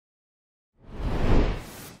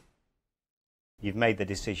You've made the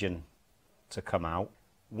decision to come out.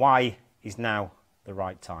 Why is now the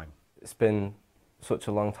right time? It's been such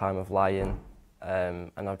a long time of lying,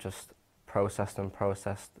 and I've just processed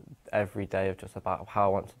every day of just about how I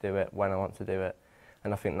want to do it, when I want to do it,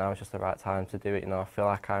 and I think now is just the right time to do it. You know, I feel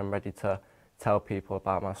like I'm ready to tell people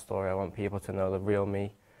about my story. I want people to know the real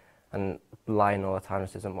me, and lying all the time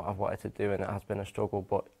just isn't what I've wanted to do, and it has been a struggle,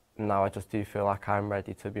 but now I just do feel like I'm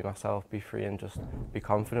ready to be myself, be free, and just be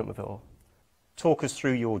confident with it all. Talk us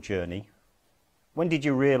through your journey. When did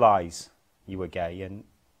you realise you were gay, and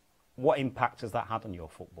what impact has that had on your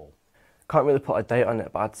football? Can't really put a date on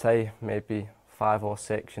it, but I'd say maybe 5 or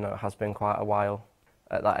 6. You know, it has been quite a while.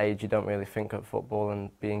 At that age, you don't really think of football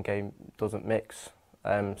and being gay doesn't mix.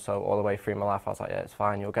 So all the way through my life, I was like, yeah, it's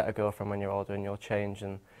fine. You'll get a girlfriend when you're older and you'll change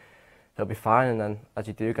and it'll be fine. And then as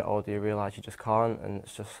you do get older, you realise you just can't, and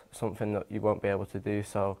it's just something that you won't be able to do.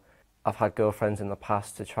 So I've had girlfriends in the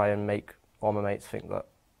past to try and make all my mates think that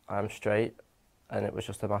I'm straight, and it was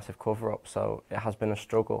just a massive cover-up. So it has been a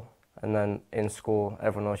struggle. And then in school,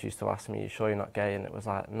 everyone always used to ask me, "You sure you're not gay?" And it was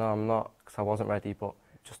like, no, I'm not, because I wasn't ready, but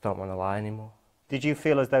just don't want to lie anymore. Did you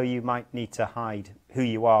feel as though you might need to hide who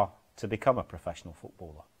you are to become a professional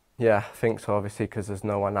footballer? Yeah, I think so, obviously, because there's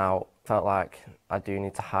no one out. Felt like I do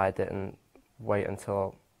need to hide it and wait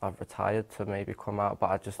until I've retired to maybe come out, but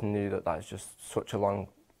I just knew that that's just such a long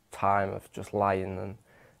time of just lying and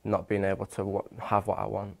not being able to have what I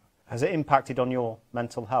want. Has it impacted on your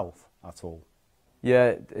mental health at all? Yeah,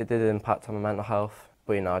 it did impact on my mental health,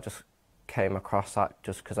 but you know, I just came across that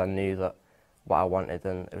just because I knew that what I wanted,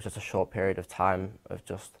 and it was just a short period of time of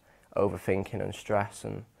just overthinking and stress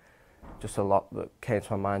and just a lot that came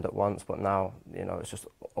to my mind at once. But now, you know, it's just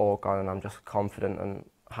all gone and I'm just confident and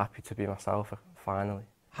happy to be myself finally.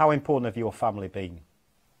 How important have your family been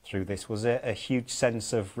through this? Was it a huge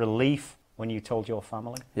sense of relief when you told your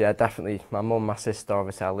family? Yeah, definitely. My mum, my sister,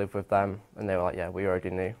 obviously I live with them, and they were like, yeah, we already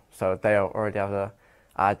knew. So they already had an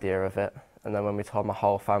idea of it. And then when we told my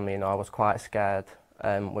whole family, you know, I was quite scared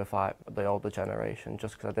with like the older generation,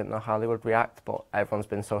 just because I didn't know how they would react, but everyone's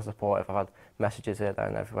been so supportive. I've had messages here, there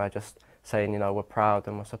and everywhere just saying, you know, we're proud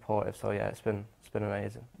and we're supportive. So yeah, it's been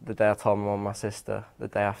amazing. The day I told my mum and my sister, the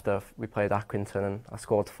day after we played Accrington and I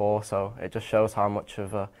scored 4, so it just shows how much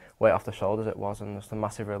of a weight off the shoulders it was, and just a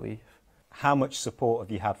massive relief. How much support have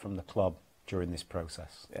you had from the club during this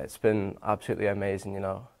process? It's been absolutely amazing, you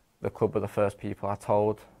know. The club were the first people I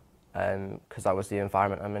told, because that was the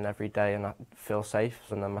environment I'm in every day and I feel safe.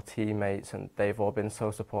 And then my teammates, and they've all been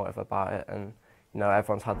so supportive about it, and you know,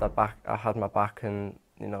 everyone's had their back. I had my back, and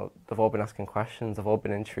you know, they've all been asking questions, they've all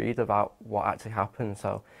been intrigued about what actually happened.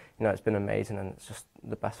 So you know, it's been amazing, and it's just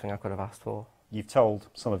the best thing I could have asked for. You've told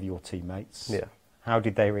some of your teammates. Yeah. How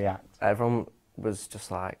did they react? Everyone was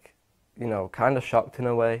just like, you know, kind of shocked in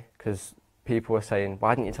a way, because people were saying,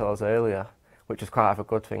 why didn't you tell us earlier? Which is quite a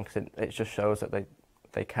good thing, because it just shows that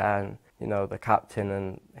they can. You know, the captain,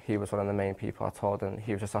 and he was one of the main people I told, and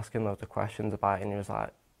he was just asking loads of questions about it, and he was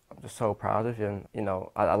like, I'm just so proud of you. And you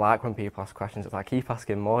know, I like when people ask questions. It's like, keep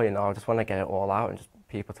asking more, you know, I just want to get it all out and just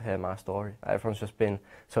people to hear my story. Everyone's just been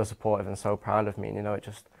so supportive and so proud of me, and you know, it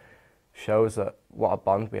just shows that what a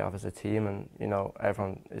bond we have as a team, and you know,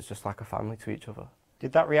 everyone is just like a family to each other.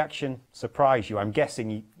 Did that reaction surprise you? I'm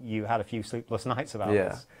guessing you had a few sleepless nights about this.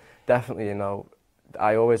 Yeah, definitely. You know,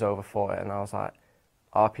 I always overthought it, and I was like,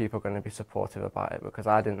 are people going to be supportive about it? Because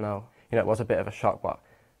I didn't know. You know, it was a bit of a shock, but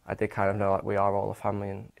I did kind of know, like, we are all a family,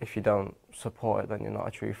 and if you don't support it, then you're not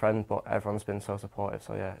a true friend. But everyone's been so supportive,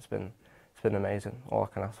 so yeah, it's been amazing. All I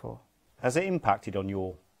can ask for. Has it impacted on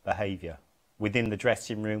your behaviour within the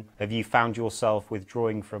dressing room? Have you found yourself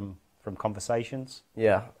withdrawing from conversations?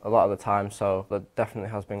 Yeah, a lot of the time. So there definitely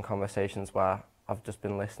has been conversations where I've just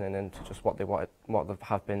been listening into just what they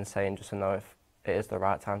have been saying, just to know if it is the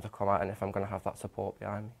right time to come out and if I'm going to have that support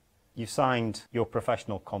behind me. You've signed your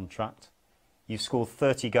professional contract. You've scored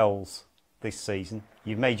 30 goals this season.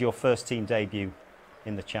 You've made your first team debut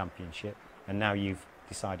in the Championship, and now you've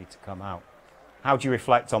decided to come out. How do you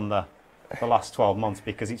reflect on the last 12 months?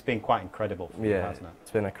 Because it's been quite incredible for you, hasn't it?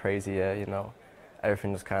 It's been a crazy year, you know.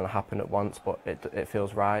 Everything just kind of happened at once, but it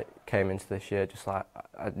feels right. Came into this year just like,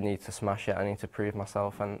 I need to smash it, I need to prove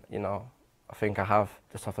myself, and you know, I think I have.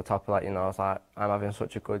 Just off the top of that, you know, I was like, I'm having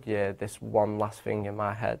such a good year. This one last thing in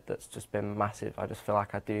my head that's just been massive. I just feel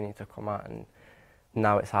like I do need to come out, and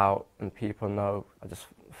now it's out and people know. I just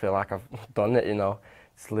feel like I've done it, you know.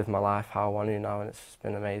 Just live my life how I want to now, and it's just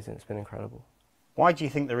been amazing. It's been incredible. Why do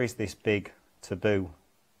you think there is this big taboo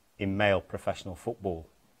in male professional football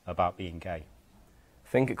about being gay? I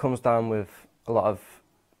think it comes down with a lot of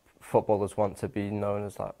footballers want to be known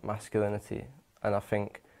as like masculinity, and I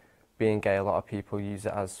think being gay, a lot of people use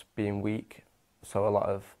it as being weak. So a lot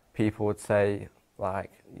of people would say, like,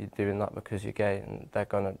 you're doing that because you're gay, and they're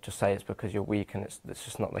going to just say it's because you're weak, and it's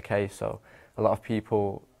just not the case. So a lot of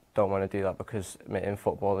people don't want to do that because in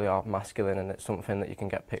football they are masculine, and it's something that you can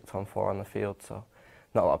get picked on for on the field. So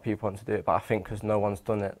not a lot of people want to do it, but I think because no one's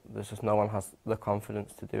done it, there's just no one has the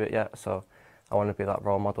confidence to do it yet. So I want to be that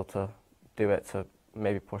role model to do it, to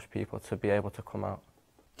maybe push people to be able to come out.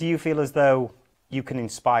 Do you feel as though you can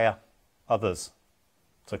inspire others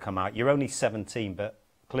to come out? You're only 17, but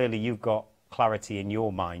clearly you've got clarity in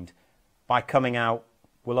your mind. By coming out,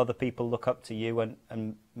 will other people look up to you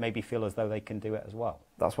and maybe feel as though they can do it as well?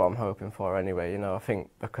 That's what I'm hoping for anyway. You know, I think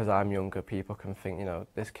because I'm younger, people can think, you know,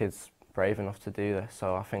 this kid's brave enough to do this,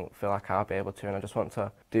 so I feel like I'll be able to, and I just want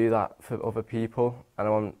to do that for other people. And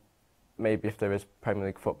I want, maybe if there is Premier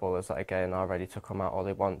League footballers that again are ready to come out, or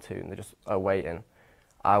they want to and they just are waiting,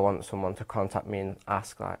 I want someone to contact me and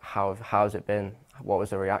ask, like, how's it been? What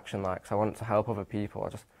was the reaction like? So I want to help other people. I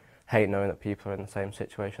just hate knowing that people are in the same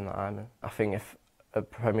situation that I'm in. I think if a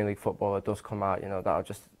Premier League footballer does come out, you know, that would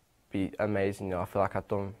just be amazing. You know, I feel like I've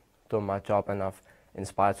done my job and I've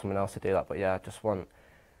inspired someone else to do that. But yeah, I just want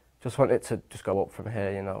it to just go up from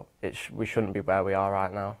here. You know, we shouldn't be where we are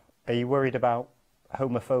right now. Are you worried about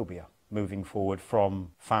homophobia moving forward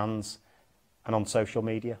from fans and on social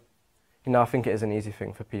media? You know, I think it is an easy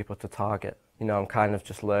thing for people to target. You know, I'm kind of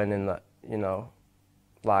just learning that, you know,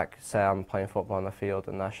 like, say I'm playing football on the field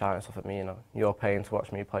and they're shouting stuff at me, you know, you're paying to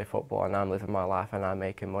watch me play football and I'm living my life and I'm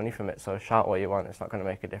making money from it, so shout what you want, it's not going to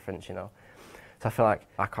make a difference, you know. So I feel like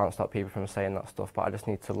I can't stop people from saying that stuff, but I just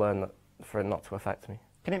need to learn that for it not to affect me.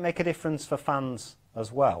 Can it make a difference for fans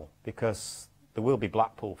as well? Because there will be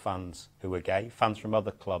Blackpool fans who are gay, fans from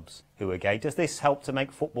other clubs who are gay. Does this help to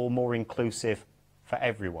make football more inclusive for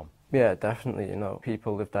everyone? Yeah, definitely. You know,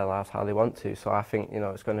 people live their lives how they want to, so I think, you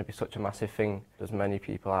know, it's going to be such a massive thing. There's many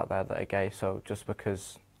people out there that are gay, so just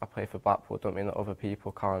because I play for Blackpool don't mean that other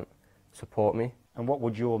people can't support me. And what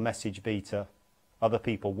would your message be to other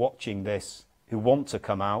people watching this who want to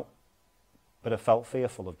come out but have felt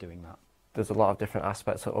fearful of doing that? There's a lot of different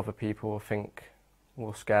aspects that other people will think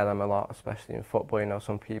will scare them a lot, especially in football. You know,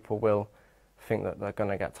 some people will think that they're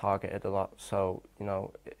going to get targeted a lot, so, you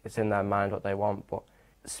know, it's in their mind what they want. But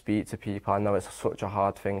speak to people. I know it's such a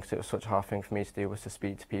hard thing, because it was such a hard thing for me to do, was to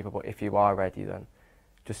speak to people, but if you are ready, then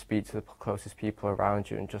just speak to the closest people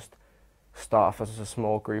around you and just start off as a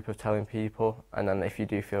small group of telling people, and then if you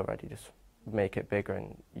do feel ready, just make it bigger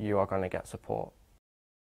and you are going to get support.